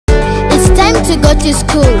to go to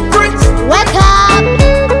school. Wake up,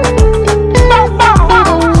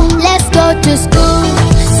 let's go to school,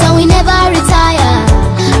 so we never retire.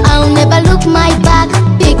 I'll never look my back.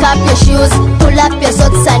 Pick up your shoes, pull up your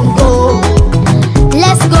socks and go.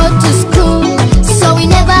 Let's go to school, so we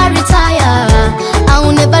never retire.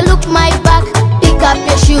 I'll never look my back. Pick up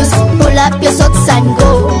your shoes, pull up your socks and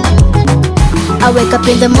go. I wake up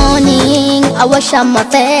in the morning, I wash up my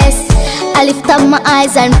face, I lift up my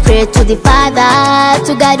eyes and pray to the Father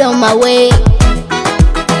to guide on my way.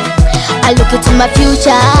 I look into my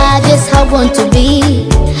future, just how I want to be.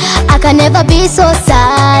 I can never be so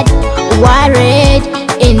sad, worried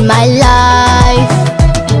in my life.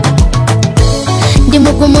 Ndi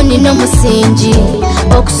mugumu nino musingi,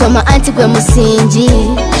 okusoma anti gwe musingi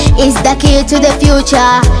is the key to the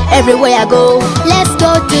future. Everywhere I go, let's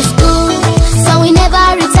go to school, so we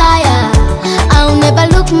never retire. I'll never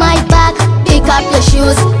look my back. Pick up your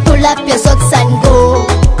shoes, pull up your socks and go.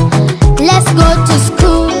 Let's go to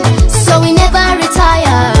school, so we never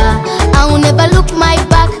retire. I'll never look my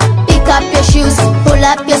back. Pick up your shoes, pull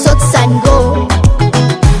up your socks and go.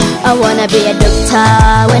 I wanna be a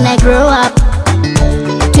doctor when I grow up.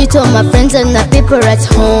 Treat all my friends and the people at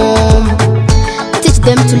home. Teach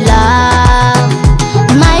them to love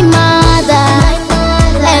my mother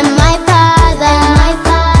and my father,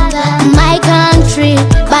 my country.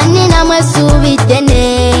 Banina mwasubi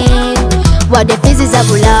dene wade fizi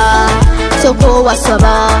zabula soko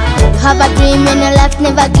waswaba. Have a dream in your life,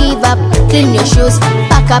 never give up. Clean your shoes,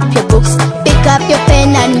 pack up your books, pick up your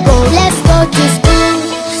pen and go. Let's go to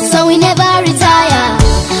school, so we never retire.